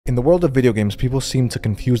In the world of video games, people seem to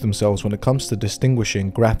confuse themselves when it comes to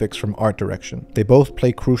distinguishing graphics from art direction. They both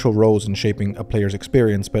play crucial roles in shaping a player's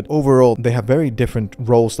experience, but overall, they have very different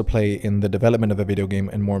roles to play in the development of a video game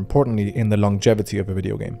and, more importantly, in the longevity of a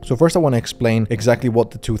video game. So first I want to explain exactly what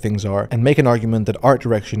the two things are and make an argument that art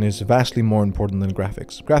direction is vastly more important than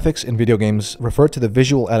graphics. Graphics in video games refer to the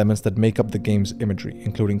visual elements that make up the game's imagery,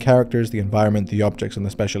 including characters, the environment, the objects, and the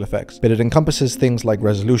special effects. But it encompasses things like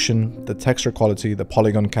resolution, the texture quality, the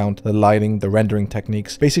polygon count, the lighting, the rendering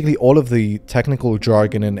techniques, basically all of the technical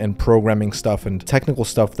jargon and programming stuff and technical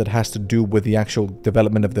stuff that has to do with the actual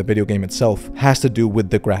development of the video game itself has to do with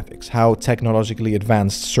the graphics, how technologically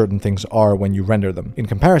advanced certain things are when you render them. In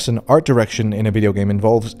comparison, art direction in a video game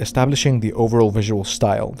involves establishing the overall visual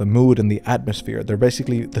style, the mood, and the atmosphere. They're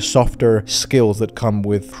basically the softer skills that come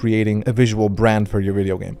with creating a visual brand for your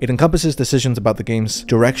video game. It encompasses decisions about the game's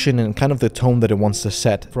direction and kind of the tone that it wants to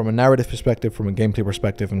set from a narrative perspective, from a gameplay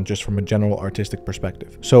perspective, and just from a general artistic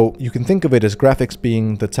perspective. So you can think of it as graphics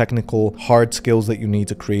being the technical hard skills that you need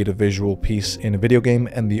to create a visual piece in a video game,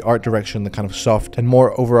 and the art direction the kind of soft and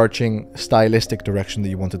more overarching stylistic direction that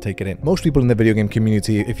you want to take it in. Most people in the video game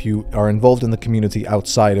community, if you are involved in the community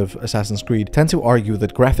outside of Assassin's Creed, tend to argue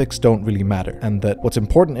that graphics don't really matter and that what's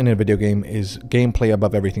important in a video game is gameplay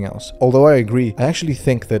above everything else. Although I agree, I actually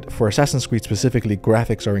think that for Assassin's Creed specifically,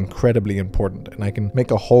 graphics are incredibly important, and I can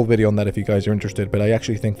make a whole video on that if you guys are interested, but I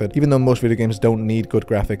actually think that even though most video games don't need good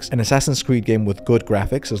graphics, an Assassin's Creed game with good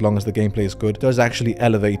graphics, as long as the gameplay is good, does actually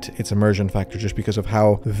elevate its immersion factor just because of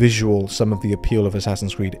how visual some of the appeal of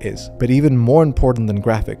Assassin's Creed is. But even more important than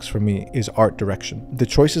graphics for me is art direction. The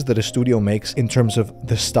choices that a studio makes in terms of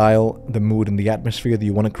the style, the mood, and the atmosphere that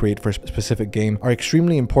you want to create for a specific game are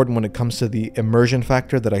extremely important when it comes to the immersion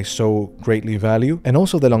factor that I so greatly value, and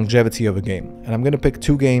also the longevity of a game. And I'm going to pick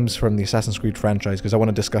two games from the Assassin's Creed franchise because I want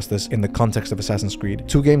to discuss this in the context of Assassin's Creed.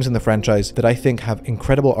 Two games in the franchise that I think have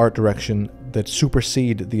incredible art direction that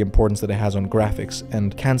supersede the importance that it has on graphics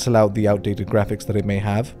and cancel out the outdated graphics that it may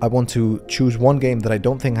have. I want to choose one game that I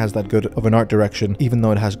don't think has that good of an art direction, even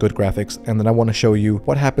though it has good graphics, and then I want to show you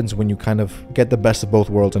what happens when you kind of get the best of both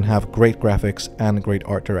worlds and have great graphics and great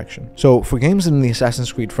art direction. So for games in the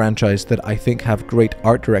Assassin's Creed franchise that I think have great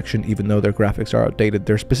art direction, even though their graphics are outdated,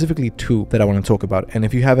 there's specifically two that I want to talk about. And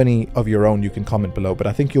if you have any of your own, you can comment below, but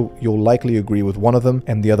I think you'll likely agree with one of them,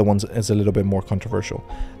 and the other one is a little bit more controversial.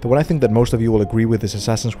 The one I think that most of you will agree with is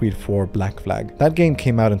Assassin's Creed 4 Black Flag. That game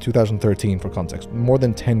came out in 2013 for context, more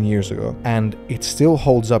than 10 years ago, and it still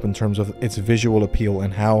holds up in terms of its visual appeal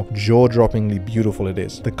and how jaw-droppingly beautiful it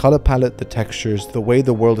is. The color palette, the textures, the way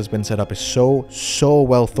the world has been set up is so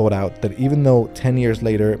well thought out that even though 10 years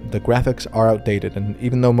later the graphics are outdated, and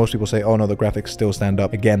even though most people say, oh no, the graphics still stand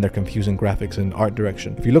up, again, they're confusing graphics and art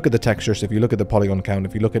direction. If you look at the textures, if you look at the polygon count,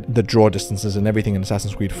 if you look at the draw distances and everything in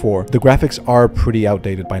Assassin's Creed 4, the graphics are pretty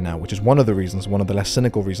outdated by now, which is one of the reasons, one of the less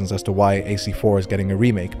cynical reasons as to why AC4 is getting a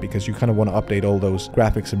remake, because you kind of want to update all those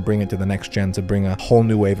graphics and bring it to the next gen to bring a whole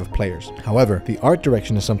new wave of players. However, the art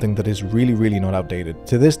direction is something that is really not outdated.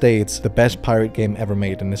 To this day, it's the best pirate game ever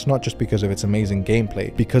made, and it's not just because of its amazing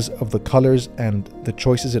gameplay, because of the colors and the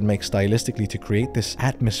choices it makes stylistically to create this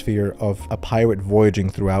atmosphere of a pirate voyaging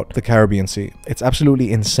throughout the Caribbean Sea. It's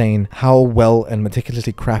absolutely insane how well and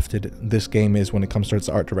meticulously crafted this game is when it comes to its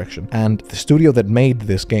art direction. And the studio that made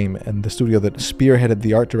this game and the studio that spearheaded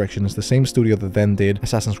the art direction is the same studio that then did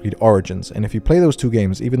Assassin's Creed Origins. And if you play those two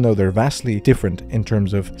games, even though they're vastly different in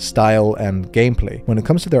terms of style and gameplay, when it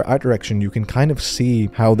comes to their art direction, you can kind of see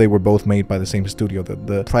how they were both made by the same studio.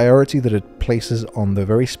 The priority that it places on the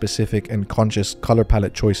very specific and conscious color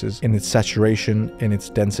palette choices in its saturation, in its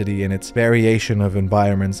density, in its variation of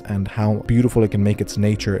environments, and how beautiful it can make its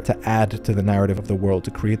nature to add to the narrative of the world,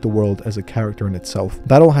 to create the world as a character in itself.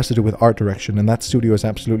 That all has to do with art direction, and that studio is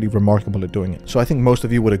absolutely remarkable at doing it. So I think most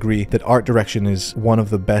of you would agree that art direction is one of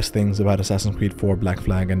the best things about Assassin's Creed 4 Black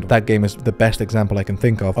Flag, and that game is the best example I can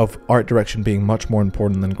think of art direction being much more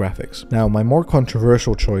important than graphics. Now, my more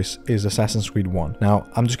controversial choice is Assassin's Creed 1. Now,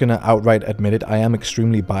 I'm just gonna outright admit it, I am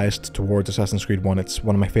extremely biased towards Assassin's Creed 1. It's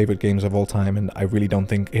one of my favorite games of all time, and I really don't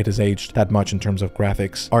think it has aged that much in terms of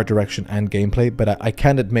graphics, art direction, and gameplay, but I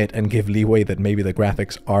can admit and give leeway that maybe the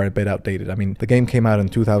graphics are a bit outdated. I mean, the game came out in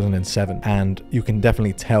 2007, and you can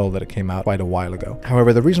definitely tell that it came came out quite a while ago.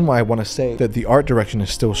 However, the reason why I want to say that the art direction is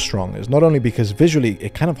still strong is not only because visually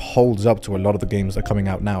it kind of holds up to a lot of the games that are coming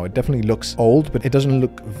out now. It definitely looks old, but it doesn't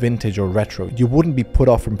look vintage or retro. You wouldn't be put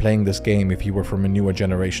off from playing this game if you were from a newer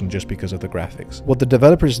generation just because of the graphics. What the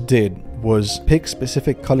developers did was pick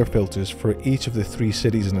specific color filters for each of the 3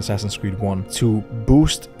 cities in Assassin's Creed 1 to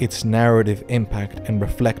boost its narrative impact and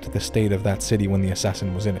reflect the state of that city when the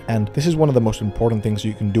assassin was in it. And this is one of the most important things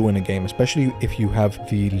you can do in a game, especially if you have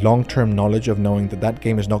the long-term knowledge of knowing that that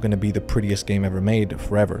game is not going to be the prettiest game ever made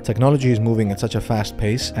forever. Technology is moving at such a fast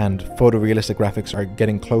pace and photorealistic graphics are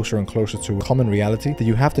getting closer and closer to a common reality that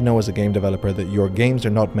you have to know as a game developer that your games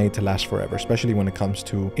are not made to last forever, especially when it comes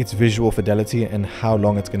to its visual fidelity and how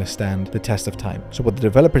long it's going to stand the test of time. So what the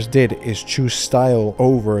developers did is choose style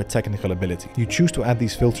over technical ability. You choose to add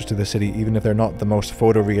these filters to the city even if they're not the most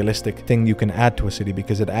photorealistic thing you can add to a city,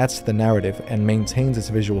 because it adds to the narrative and maintains its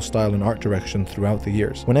visual style and art direction throughout the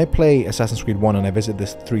years. When I play Assassin's Creed 1 and I visit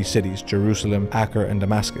these 3 cities, Jerusalem, Acre, and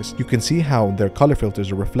Damascus, you can see how their color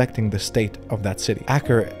filters are reflecting the state of that city.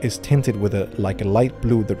 Acre is tinted with a light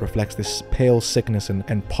blue that reflects this pale sickness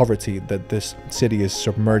and poverty that this city is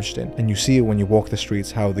submerged in. And you see it when you walk the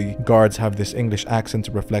streets, how the guards have this English accent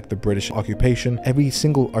to reflect the British occupation. Every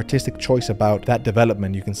single artistic choice about that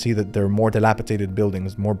development, you can see that there are more dilapidated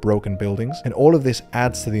buildings, more broken buildings, and all of this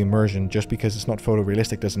adds to the immersion. Just because it's not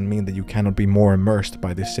photorealistic doesn't mean that you cannot be more immersed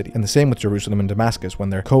by this city. And the same with Jerusalem and Damascus. When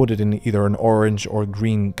they're coated in either an orange or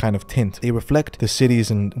green kind of tint, they reflect the cities,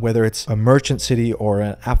 and whether it's a merchant city or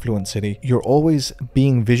an affluent city, you're always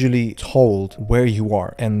being visually told where you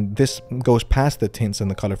are. And this goes past the tints and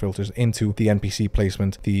the color filters into the NPC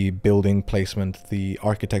placement, the building placement, the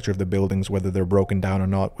architecture of the buildings, whether they're broken down or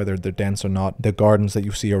not, whether they're dense or not, the gardens that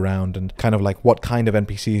you see around, and kind of like what kind of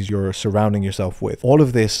NPCs you're surrounding yourself with. All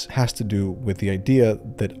of this has to do with the idea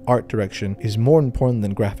that art direction is more important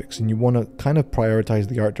than graphics, and you want to kind of prioritize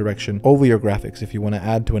the art direction over your graphics if you want to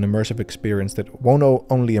add to an immersive experience that won't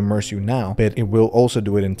only immerse you now, but it will also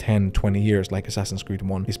do it in 10, 20 years, like Assassin's Creed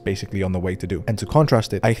 1 is basically on the way to do. And to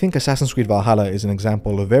contrast it, I think Assassin's Creed Valhalla is an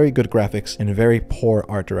example of very good graphics and very poor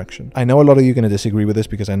art direction. I know a lot of you are going to disagree with this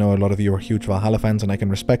because I know a lot of you are huge Valhalla fans, and I can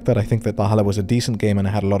respect that. I think that Valhalla was a decent game and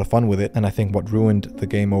I had a lot of fun with it, and I think what ruined the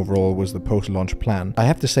game overall was the post-launch plan. I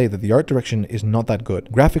have to say that the art direction is not that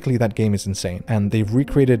good. Graphically, that game is insane, and they've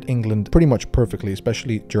recreated England pretty much perfectly,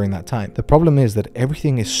 especially during that time. The problem is that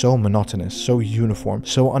everything is so monotonous, so uniform,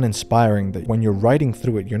 so uninspiring that when you're riding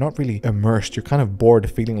through it, you're not really immersed. You're kind of bored,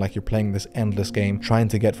 feeling like you're playing this endless game, trying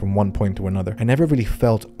to get from one point to another. I never really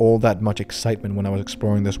felt all that much excitement when I was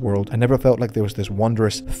exploring this world. I never felt like there was this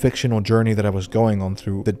wondrous fictional journey that I was going on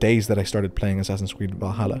through the days that I started playing Assassin's Creed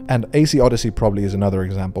Valhalla. And AC Odyssey probably is another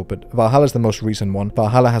example, but Valhalla is the most recent one.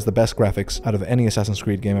 Valhalla has the best graphics out of any Assassin's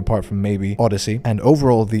Creed game apart from maybe Odyssey, and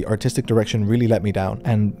overall the artistic direction really let me down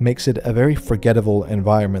and makes it a very forgettable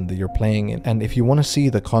environment that you're playing in. And if you want to see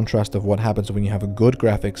the contrast of what happens when you have a good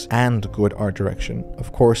graphics and good art direction,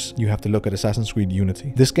 of course you have to look at Assassin's Creed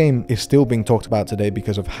Unity. This game is still being talked about today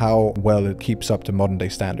because of how well it keeps up to modern day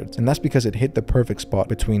standards, and that's because it hit the perfect spot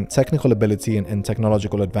between technical ability and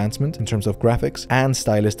technological advancement in terms of graphics and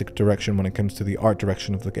stylistic direction when it comes to the art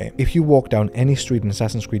direction of the game. If you walk down any street in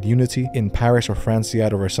Assassin's Creed Unity in Paris or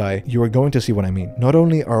Franciad or Versailles, you are going to see what I mean. Not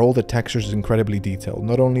only are all the textures incredibly detailed,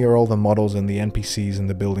 not only are all the models and the NPCs and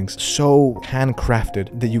the buildings so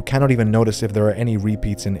handcrafted that you cannot even notice if there are any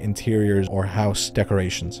repeats in interiors or house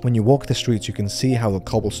decorations. When you walk the streets, you can see how the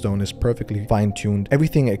cobblestone is perfectly fine-tuned.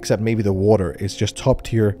 Everything except maybe the water is just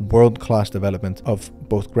top-tier, world-class development of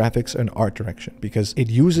both graphics and art direction, because it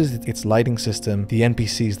uses its lighting system, the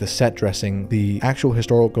NPCs, the set dressing, the actual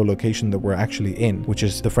historical location that we're actually in, which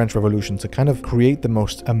is the French Revolution, to kind of create the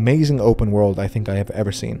most amazing open world I think I have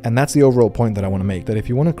ever seen. And that's the overall point that I want to make, that if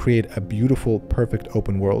you want to create a beautiful, perfect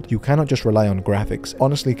open world, you cannot just rely on graphics.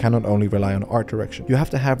 Honestly, cannot only rely on art direction. You have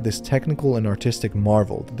to have this technical and artistic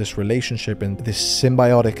marvel, this relationship and this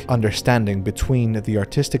symbiotic understanding between the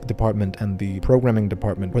artistic department and the programming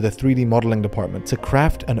department, or the 3D modeling department, to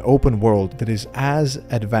craft an open world that is as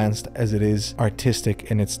advanced as it is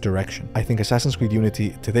artistic in its direction. I think Assassin's Creed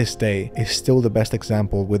Unity to this day is still the best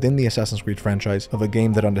example within the Assassin's Creed franchise of a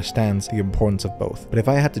game that understands the importance of both. But if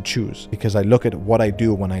I had to choose, because I look at what I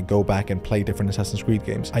do when I go back and play different Assassin's Creed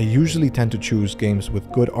games, I usually tend to choose games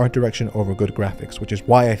with good art direction over good graphics, which is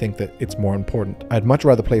why I think that it's more important. I'd much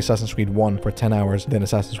rather play Assassin's Creed 1 for 10 hours than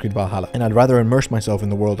Assassin's Creed Valhalla, and I'd rather immerse myself in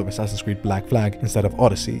the world of Assassin's Creed Black Flag instead of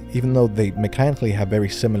Odyssey, even though they mechanically have very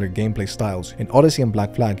similar gameplay styles. In Odyssey and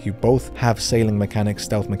Black Flag, you both have sailing mechanics,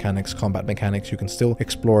 stealth mechanics, combat mechanics. You can still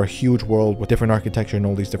explore a huge world with different architecture and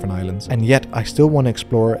all these different islands. And yet, I still want to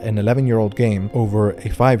explore an 11-year-old game over a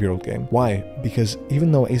 5-year-old game. Why? Because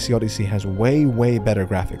even though AC Odyssey has way better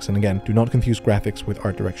graphics, and again, do not confuse graphics with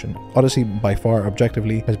art direction, Odyssey by far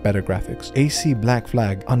objectively has better graphics. AC Black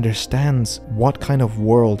Flag understands what kind of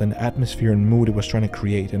world and atmosphere and mood it was trying to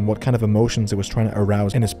create and what kind of emotions it was trying to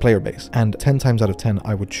arouse in its player base. And 10 times out of 10,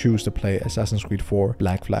 I would choose to play Assassin's Creed 4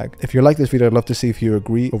 Black Flag. If you like this video, I'd love to see if you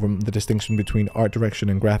agree over the distinction between art direction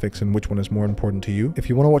and graphics and which one is more important to you. If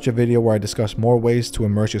you want to watch a video where I discuss more ways to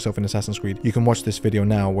immerse yourself in Assassin's Creed, you can watch this video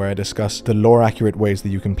now where I discuss the lore accurate ways that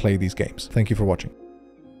you can play these games. Thank you for watching.